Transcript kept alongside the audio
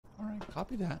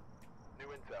Copy that.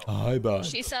 Hi, bud.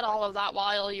 She said all of that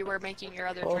while you were making your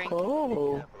other drink.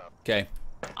 Okay.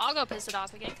 I'll go piss it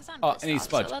off again because I'm Oh, pissed I need off,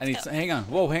 smudge. so I need. Hang on.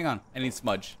 Whoa, hang on. I need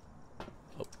smudge.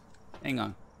 Oh, hang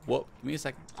on. Whoa, give me a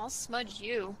second. I'll smudge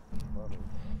you.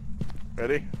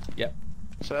 Ready? Yep.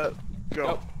 Set.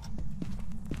 Go.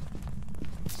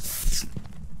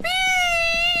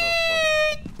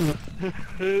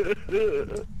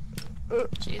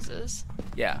 Jesus.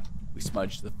 Yeah, we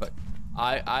smudged the foot.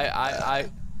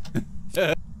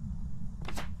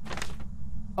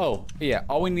 Oh, yeah.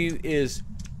 All we need is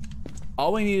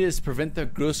prevent the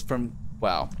ghost from.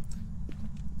 Wow.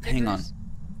 Hang on.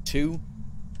 2,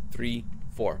 3,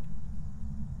 4.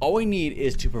 All we need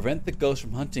is to prevent the ghost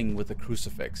from hunting with a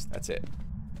crucifix. That's it,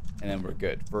 and then we're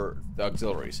good for the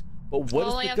auxiliaries. But what is the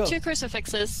ghost? Well, we have 2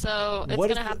 crucifixes, so it's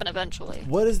gonna happen eventually.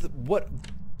 What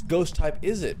ghost type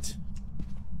is it?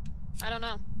 I don't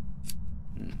know.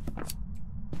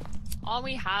 All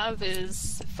we have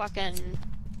is fucking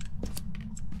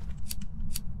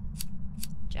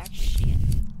jack shit.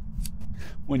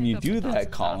 When you do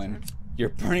that, Colin, you're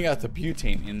burning out the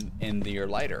butane in your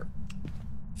lighter.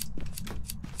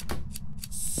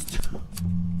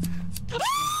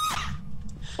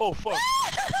 Oh fuck!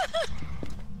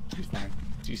 She's fine.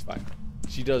 She's fine.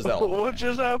 She does that. What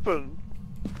just happened?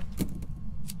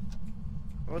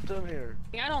 What's in here?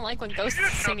 I don't like when ghosts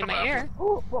sing in my ear.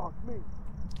 Oh fuck me!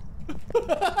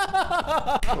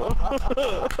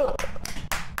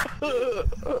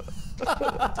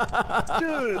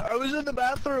 Dude, I was in the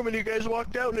bathroom and you guys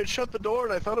walked out and it shut the door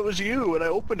and I thought it was you and I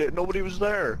opened it and nobody was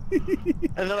there. And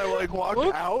then I like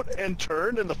walked out and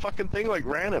turned and the fucking thing like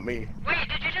ran at me. Wait,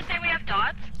 did you just say we have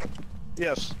dots?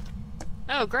 Yes.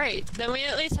 Oh great, then we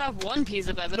at least have one piece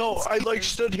of evidence. No, I like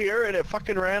stood here and it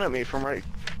fucking ran at me from right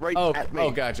at me.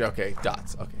 Oh, gotcha. Okay,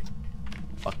 dots. Okay.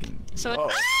 Fucking. So. Oh,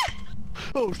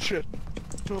 oh shit.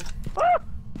 Oh. Ah!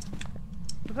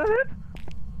 Is that it?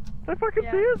 Did I fucking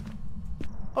see it?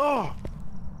 Oh.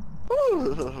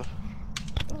 Oh.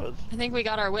 I think we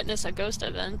got our witness a ghost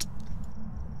event.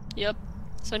 Yep.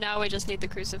 So now we just need the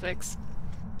crucifix.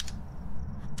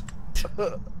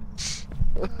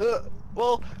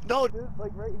 Well, no, dude,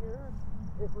 like right here.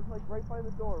 It was like right by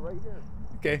the door, right here.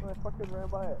 Okay. And I fucking ran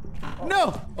by it. Oh.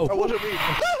 No! Oh. That wasn't me.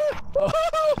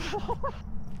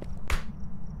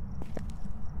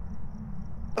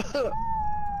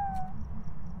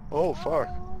 Oh, fuck.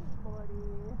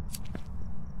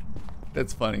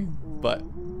 That's funny, but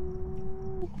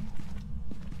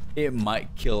it might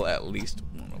kill at least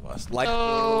one of us. Like.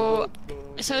 So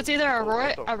it's either a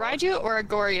Raiju or a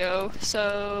Goryo.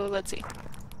 So let's see.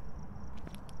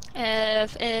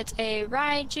 If it's a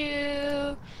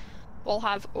Raiju, we'll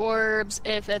have orbs.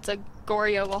 If it's a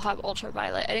Goryo, we'll have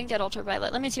ultraviolet. I didn't get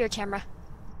ultraviolet. Let me see your camera.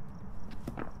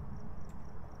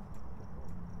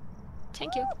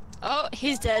 Thank you. Oh,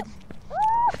 he's dead.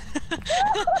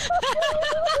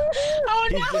 Oh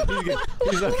no!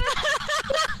 He's okay.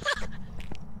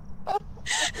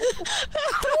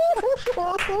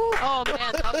 Oh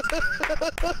man.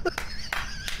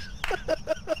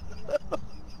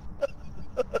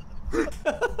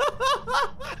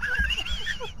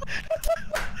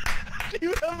 Do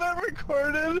you have that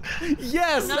recorded?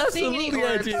 Yes, Not absolutely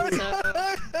I do. I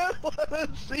wanna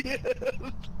see it.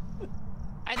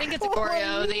 I think it's a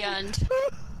Goryo, the end.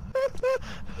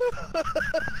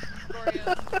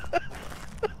 Goryo.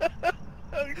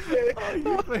 Okay.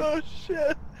 Oh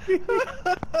shit.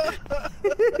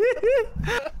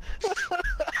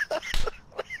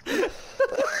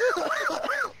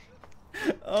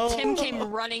 Tim came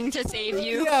running to save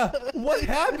you. Yeah, what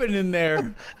happened in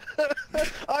there?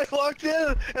 I walked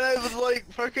in and I was like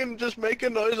fucking just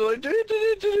making noise like and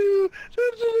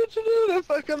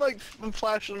fucking like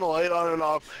flashing the light on and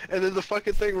off and then the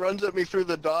fucking thing runs at me through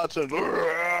the dots and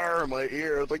my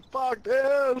ear. I was like, fuck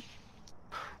this.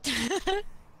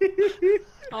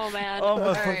 Oh man. Oh, my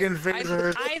All fucking right. face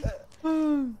hurts.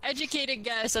 Educated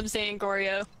guess, I'm saying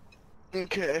Goryo.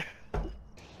 Okay.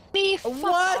 Me, fuck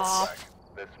What? off.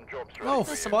 Oh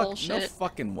That's some fuck! No bullshit.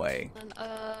 fucking way. And,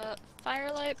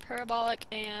 firelight, parabolic,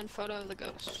 and photo of the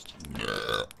ghost.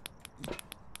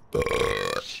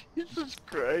 Jesus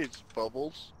Christ,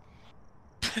 Bubbles.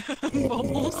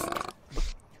 Bubbles.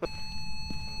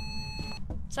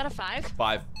 Is that a 5?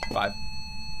 5, 5,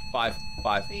 5,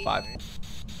 5, 5.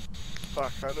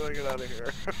 Fuck, how do I get out of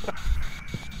here?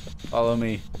 Follow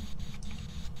me.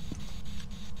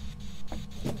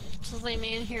 Just leave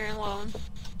me in here alone.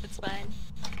 It's fine.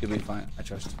 You'll be fine. I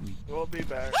trust me. We'll be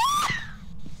back.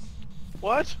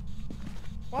 What?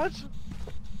 What?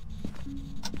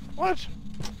 What?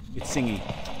 It's singing.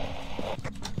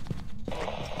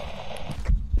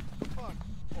 Fuck.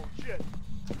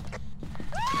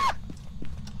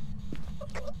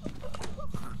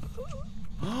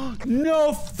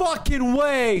 No fucking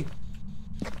way!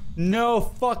 No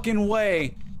fucking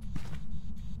way!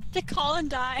 Did Colin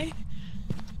die?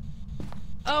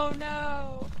 Oh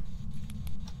no!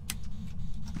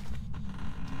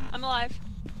 I'm alive.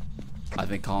 I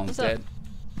think Colin's What's up? dead.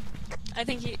 I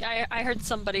think I heard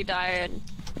somebody die and...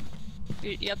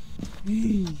 Yep.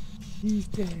 He's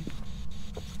dead.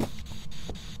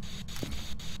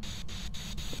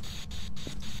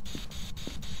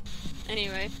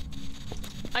 Anyway.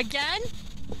 Again?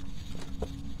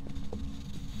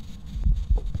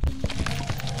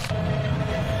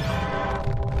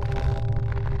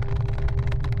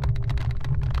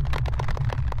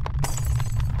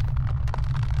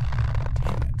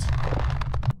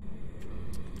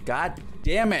 God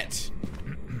damn it!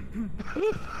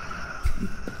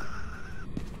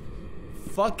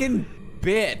 Fucking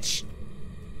bitch!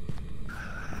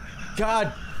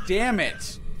 God damn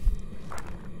it!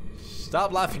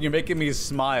 Stop laughing, you're making me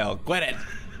smile. Quit it!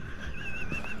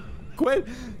 Quit!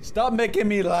 Stop making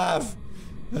me laugh!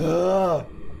 Ugh.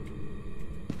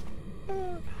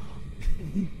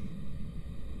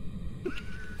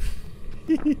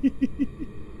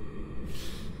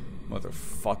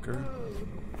 Motherfucker.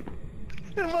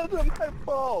 It wasn't my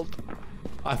fault.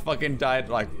 I fucking died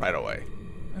like right away.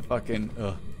 I fucking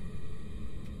It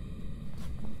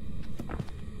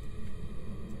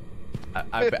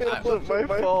wasn't my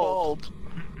fault.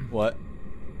 What?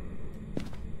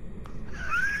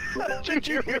 Did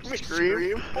you hear me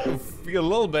scream? A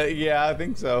little bit, yeah, I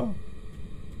think so.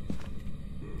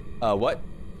 What?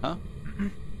 Huh?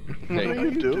 What are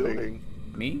you doing?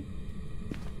 Me?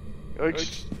 Like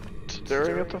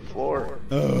staring at the floor.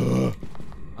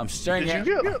 I'm staring Did at.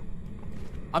 you get?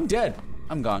 I'm dead.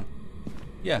 I'm gone.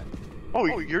 Yeah.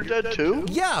 Oh, you're dead too?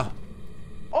 Yeah.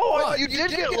 Oh, Fuck. you did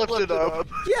get lifted up.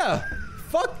 Yeah.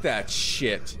 Fuck that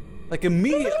shit. Like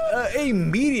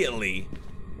immediately.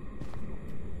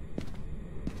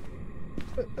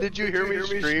 Did you hear me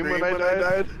scream when I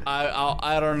died?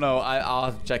 I don't know. I'll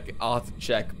have to check. I'll have to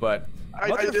check. But I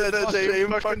did that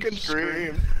same fucking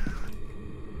scream.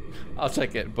 I'll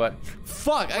check it. But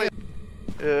fuck.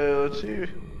 Let's see.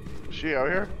 Is she out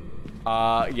here?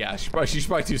 Yeah. She's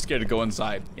probably too scared to go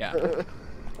inside. Yeah.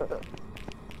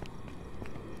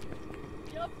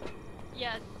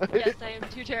 Yep. Yes, I am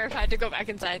too terrified to go back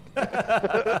inside.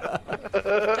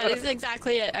 That is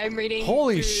exactly it. I'm reading.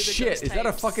 Holy through the shit! ghost Is that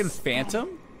a types. fucking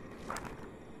phantom?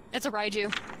 It's a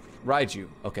Raiju. Raiju.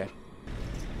 Okay.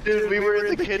 Dude, we were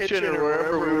in the kitchen or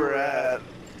wherever we were at,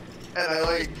 and I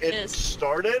like it Yes.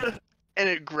 started, and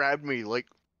it grabbed me like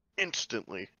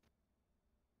instantly.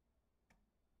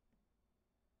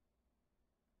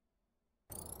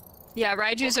 Yeah,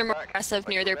 Raijus are more aggressive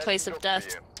near their place of death.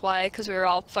 That's why, because we were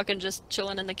all fucking just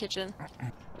chilling in the kitchen.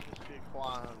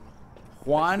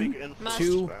 Juan, Must-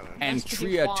 two, Spanish. and Must be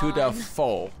tria to the Juan.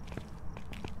 foe.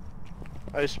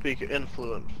 I speak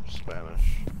influent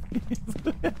Spanish.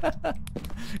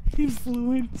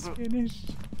 Influent Spanish.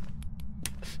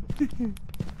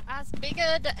 As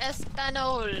bigger de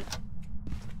Espanol.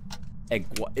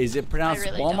 Is it pronounced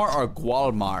I really Walmart don't. or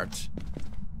Walmart?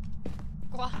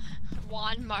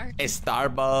 Walmart.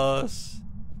 Starbucks,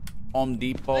 Home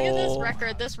Depot. Look at this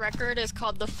record. This record is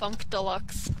called the Funk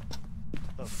Deluxe.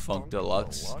 The Funk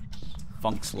Deluxe.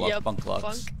 Funk's Lux. Yep, Funk Lux.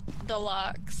 Funk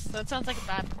Deluxe. That sounds like a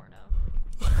bad porno.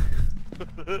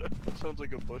 Sounds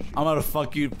like a bushy. I'm gonna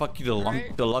fuck you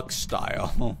Right. deluxe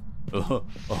style.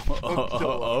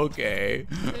 Okay.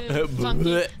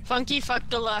 Funky Fuck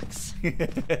Deluxe.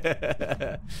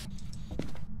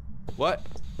 What?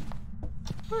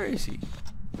 Where is he?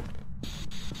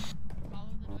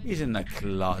 He's in the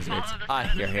closet. I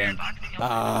hear him.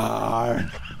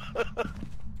 Ah.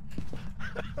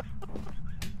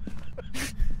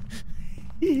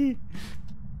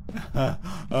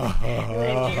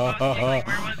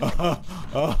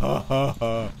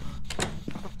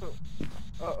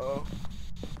 Uh-oh.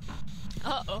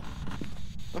 Uh-oh.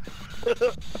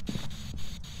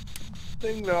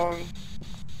 Ding dong.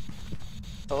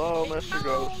 Hello, Mr.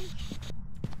 Ghost.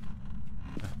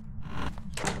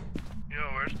 Yo,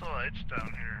 where's the lights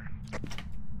down here?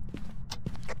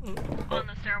 On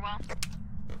the stairwell.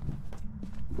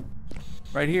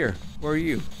 Right here. Where are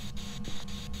you?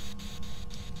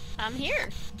 I'm here.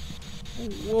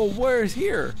 Well, where's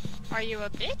here? Are you a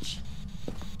bitch?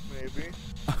 Maybe.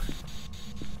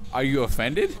 Are you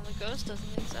offended? Well, the ghost doesn't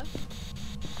think so.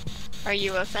 Are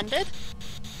you offended?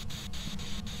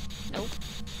 Nope.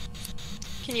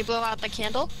 Can you blow out the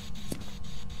candle?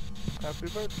 Happy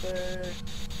birthday.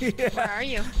 Where are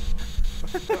you?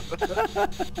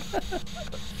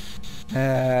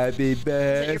 Happy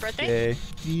it your birthday.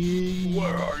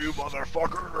 Where are you,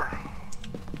 motherfucker?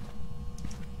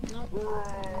 Nope. Where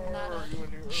are you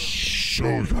in here?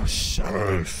 Show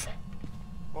yourself.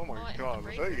 Oh my god,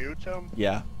 was that you, Tim?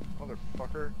 Yeah.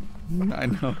 Motherfucker. I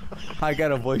know. I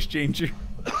got a voice changer.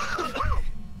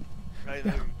 I know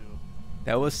you do.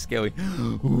 That was scary.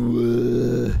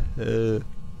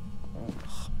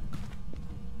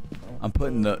 I'm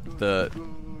putting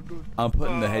I'm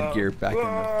putting the headgear back in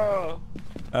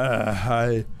the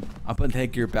hi. I'm putting the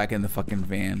headgear back in the fucking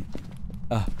van.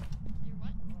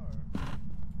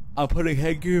 I'm putting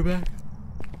headgear back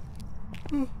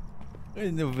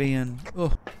in the van.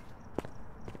 Oh.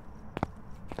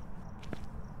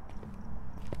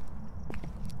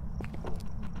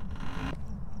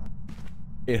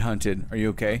 It hunted. Are you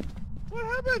okay? What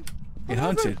happened? It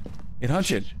hunted. It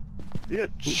hunted. Yeah,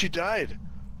 she died.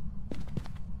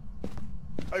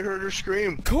 I heard her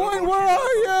scream. Colin, where are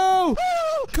you?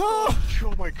 Colin!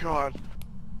 Oh my god.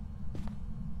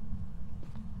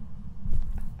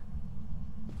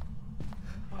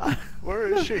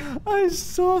 Where is she? I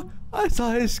saw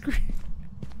his scream.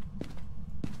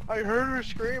 I heard her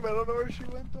scream. I don't know where she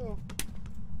went though.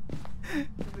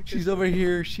 She's over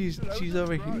here. She's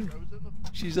over here.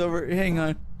 She's over. Hang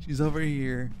on. She's over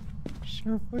here.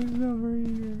 Sharpie's over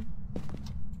here.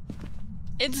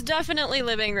 It's definitely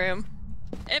living room.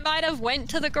 It might have went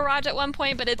to the garage at one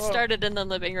point, but it started in the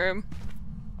living room.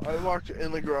 I walked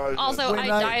in the garage. Also, I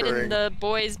died in the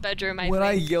boys' bedroom. When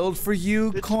I yelled for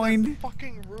you, Coin. It's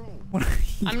fucking room.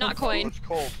 I'm not Coin. It's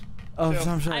cold. Oh, Yeah.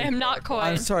 I'm sorry. I am not Coin.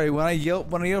 I'm sorry. When I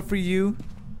yelled for you.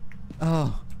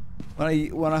 Oh,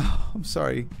 I'm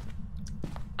sorry.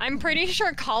 I'm pretty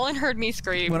sure Colin heard me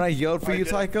scream. When I yelled for you,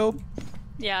 did. Tycho.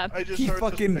 Yeah. I just He heard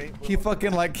this faint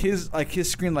fucking like his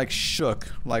screen like shook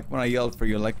like when I yelled for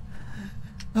you like.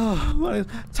 Oh,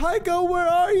 Tycho, where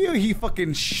are you? He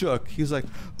fucking shook. He was like,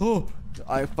 oh,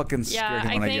 I fucking scared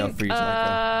him when I yelled for you,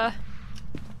 Tycho.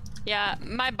 Yeah,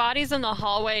 my body's in the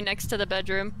hallway next to the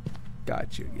bedroom.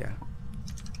 Got you, yeah.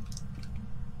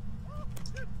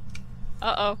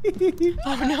 Uh-oh.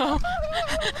 Oh no.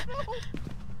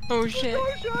 Oh shit.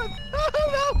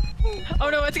 Oh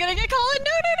no, it's gonna get Colin.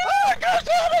 No, no, no.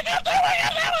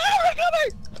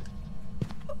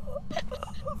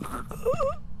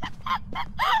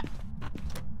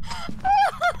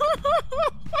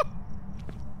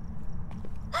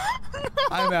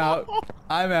 I'm out.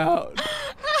 I'm out.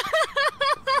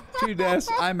 2 deaths.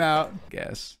 I'm out.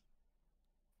 Guess.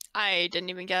 I didn't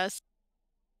even guess.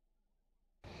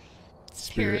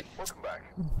 Spirit. Welcome back.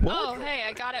 Oh, hey,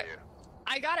 I got it.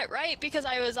 I got it right because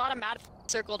I was automatically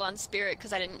circled on Spirit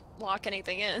because I didn't lock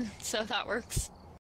anything in, so that works.